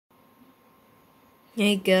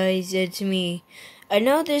Hey guys, it's me. I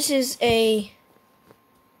know this is a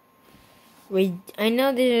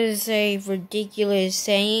ridiculous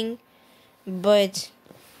saying, but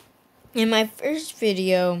in my first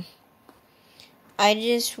video, I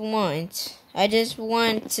just want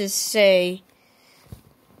to say,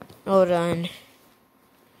 hold on.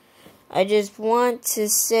 I just want to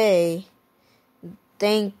say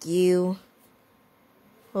thank you.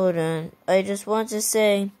 Hold on. I just want to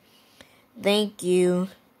say thank you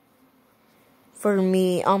for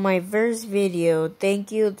me on my first video. Thank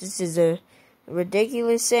you. This is a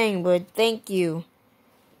ridiculous saying, but thank you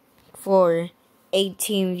for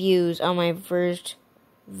 18 views on my first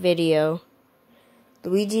video.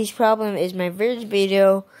 Luigi's Problem is my first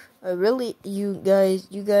video. You guys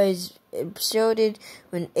showed it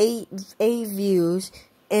when 8 views,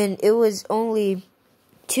 and it was only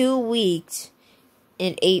 2 weeks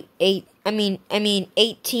and 18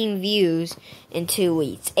 views in 2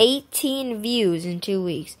 weeks. 18 views in 2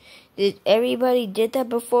 weeks. Did everybody did that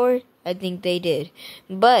before? I think they did.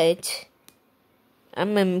 But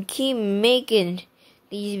I'm gonna keep making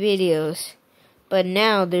these videos. But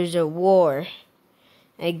now there's a war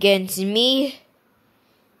against me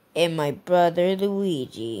and my brother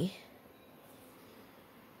Luigi.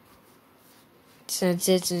 Since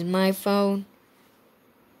this is my phone,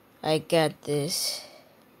 I got this.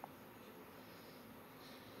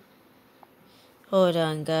 Hold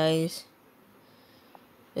on, guys.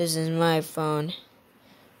 This is my phone.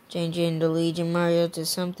 Changing the Luigi Mario to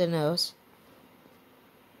something else.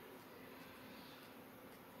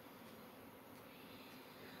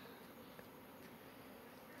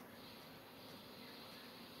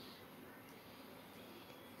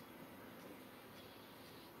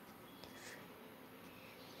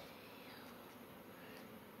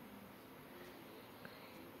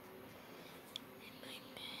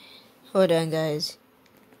 Hold on, guys.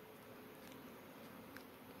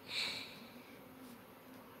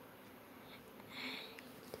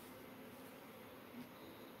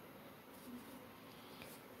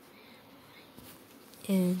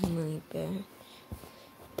 In my bed.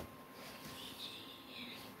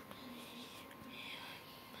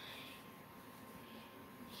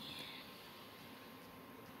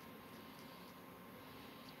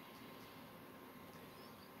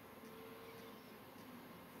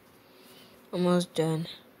 Almost done.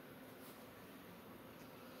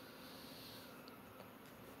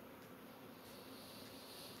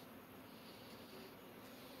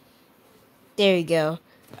 There we go.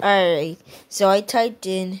 Alright, so I typed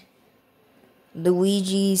in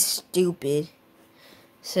Luigi's stupid.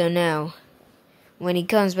 So now, when he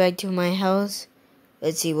comes back to my house,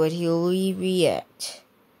 let's see what he'll react.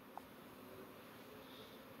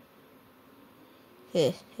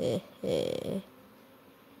 Heh heh heh.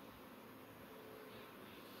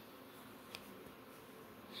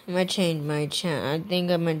 I'm gonna change my channel. I think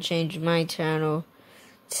I'm gonna change my channel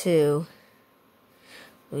to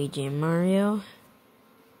Luigi and Mario.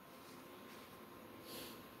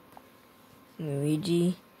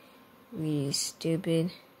 Luigi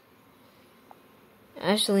stupid.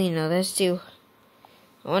 Actually, no, that's too.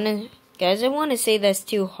 I wanna say that's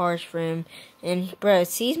too harsh for him. And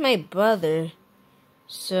bruh, he's my brother,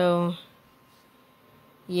 so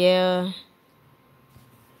yeah.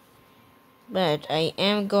 But I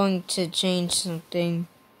am going to change something.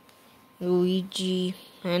 Luigi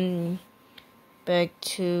and back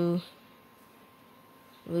to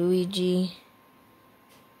Luigi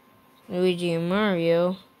and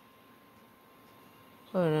Mario.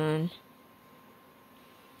 Hold on.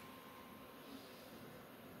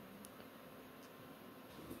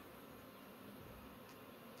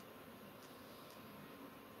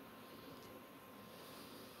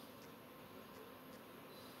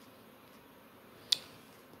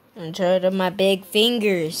 I'm tired of my big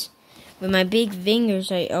fingers. With my big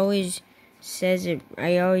fingers, I always say it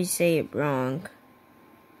wrong.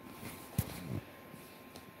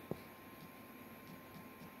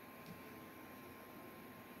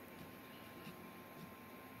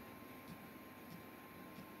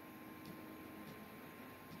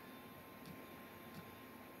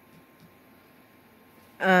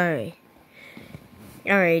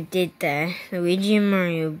 Alright, did that. Luigi and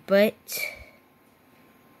Mario, but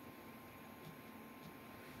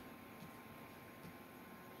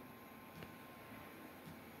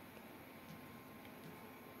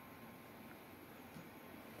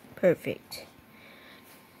perfect.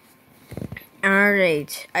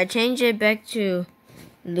 Alright, I changed it back to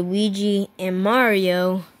Luigi and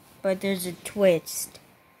Mario, but there's a twist.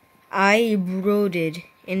 I wrote it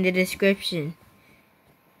in the description.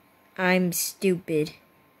 I'm stupid.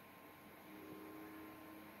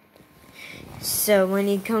 So when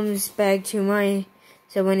he comes back to my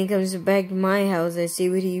house, I see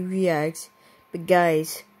what he reacts. But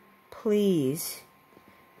guys, please,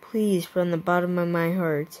 from the bottom of my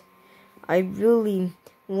heart, I really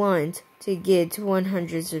want to get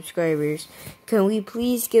 100 subscribers. Can we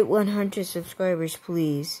please get 100 subscribers,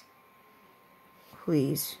 please?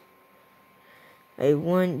 Please. I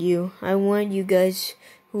want you guys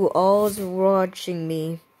who all's watching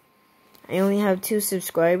me. I only have 2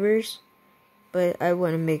 subscribers, but I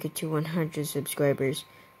want to make it to 100 subscribers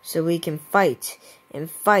so we can fight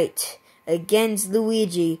against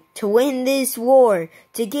Luigi to win this war,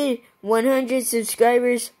 to get 100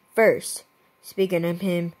 subscribers first. Speaking of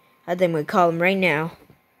him, I think we'll call him right now.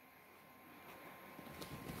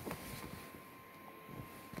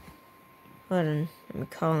 Hold on, let me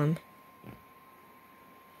call him.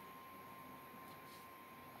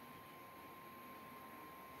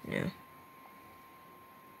 No.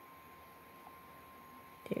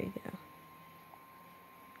 There you go.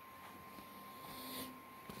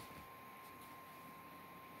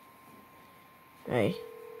 Alright,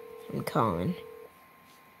 I'm calling.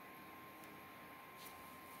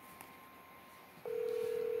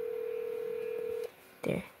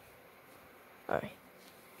 There. Alright.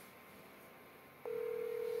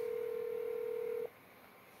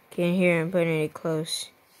 Can't hear him putting it close.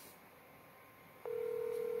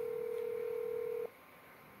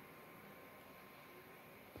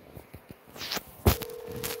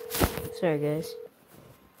 Sorry, guys.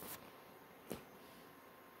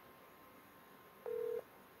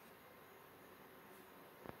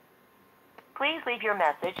 Please leave your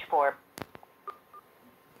message for...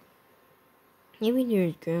 Maybe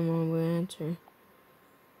your grandma will answer.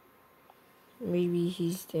 Maybe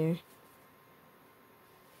he's there.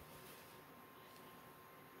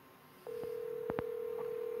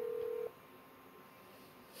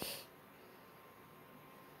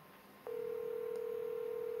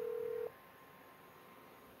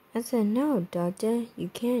 I said, no, doctor, you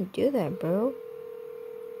can't do that, bro.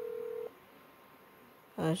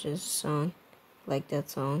 That was just a song. Like that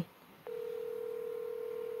song.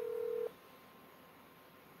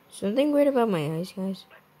 Something weird about my eyes, guys.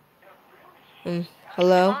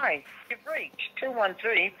 Hello? Hi, you've reached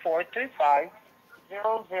 213-435-0025.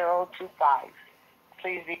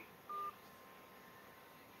 Please be...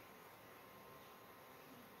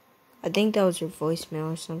 I think that was your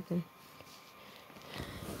voicemail or something.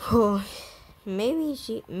 Oh, maybe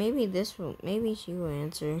she will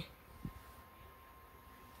answer.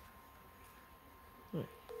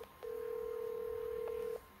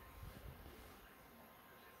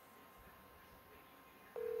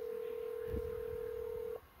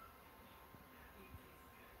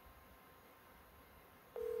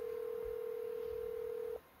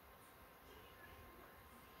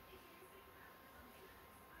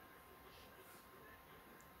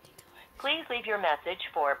 Please leave your message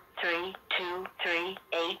for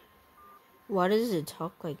 3238. Why does it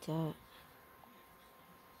talk like that?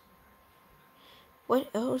 Who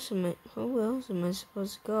else am I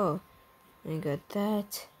supposed to go? I got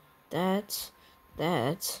that,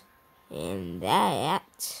 and that.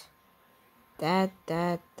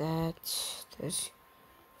 That's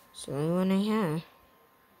the only one I have.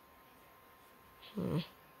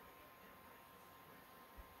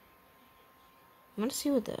 I'm gonna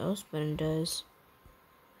see what the else button does.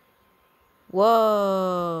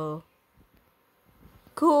 Whoa!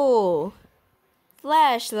 Cool!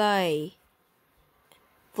 Flashlight!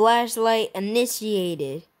 Flashlight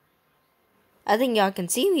initiated. I think y'all can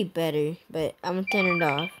see me better, but I'm gonna turn it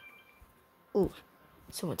off. Ooh,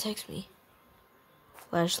 someone text me.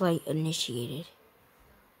 Flashlight initiated.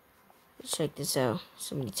 Let's check this out.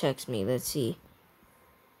 Somebody text me. Let's see.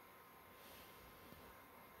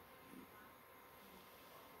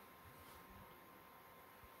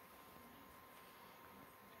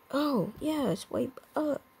 Oh, yeah, swipe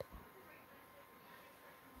up.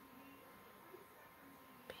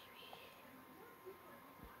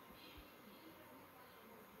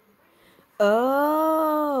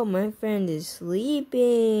 Oh, my friend is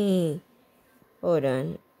sleeping. Hold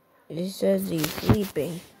on. It says he's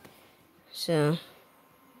sleeping. So,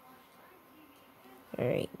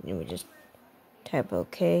 alright, let me just type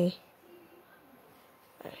OK.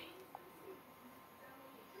 Alright.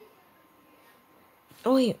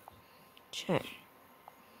 Oh, yeah. Chat.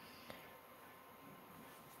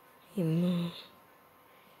 Happy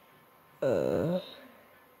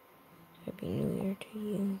New Year to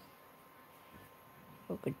you.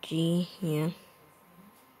 G, yeah.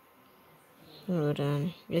 Hold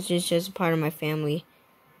on. This is just a part of my family.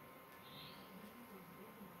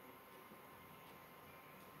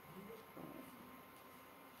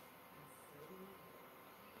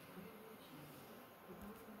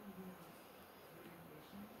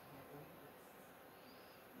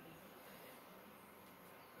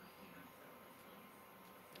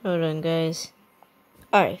 Hold on, guys.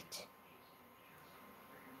 Alright.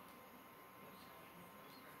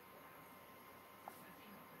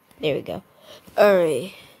 There we go.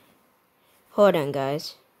 Alright. Hold on,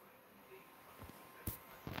 guys.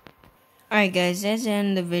 Alright, guys, that's the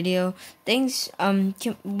end of the video. Thanks. Can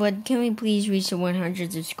we please reach the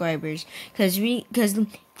 100 subscribers? Cause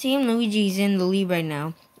Team Luigi is in the lead right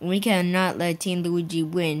now. We cannot let Team Luigi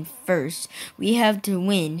win first. We have to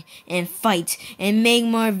win and fight and make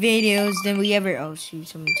more videos than we ever. Oh shoot!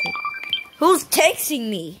 Someone who's texting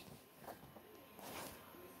me?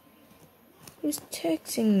 Who's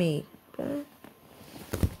texting me, bro?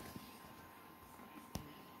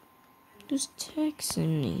 Who's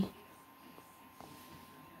texting me?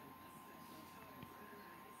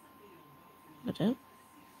 What up?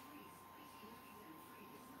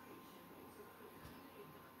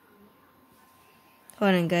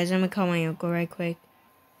 Hold on, guys. I'm gonna call my uncle right quick.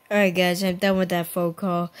 Alright, guys. I'm done with that phone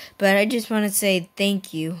call. But I just want to say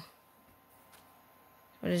thank you.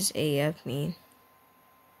 What does AF mean?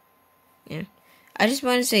 Yeah. I just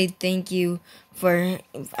want to say thank you for...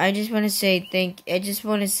 I just want to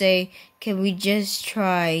say, can we just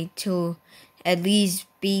try to at least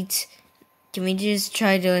beat... Can we just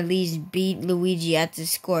try to at least beat Luigi at the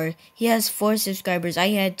score? He has 4 subscribers. I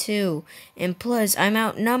had 2. And plus, I'm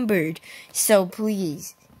outnumbered. So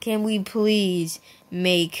please, can we please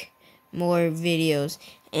make more videos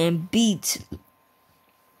and beat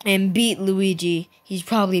Luigi? He's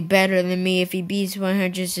probably better than me if he beats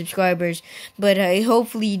 100 subscribers. But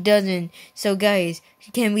hopefully he doesn't. So guys,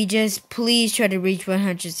 can we just please try to reach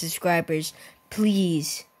 100 subscribers?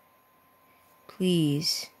 Please.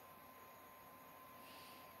 Please.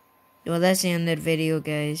 Well, that's the end of the video,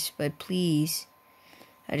 guys. But please,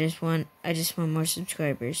 I just want more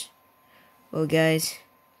subscribers. Well, guys,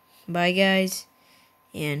 bye, guys,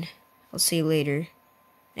 and I'll see you later.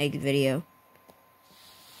 Next video.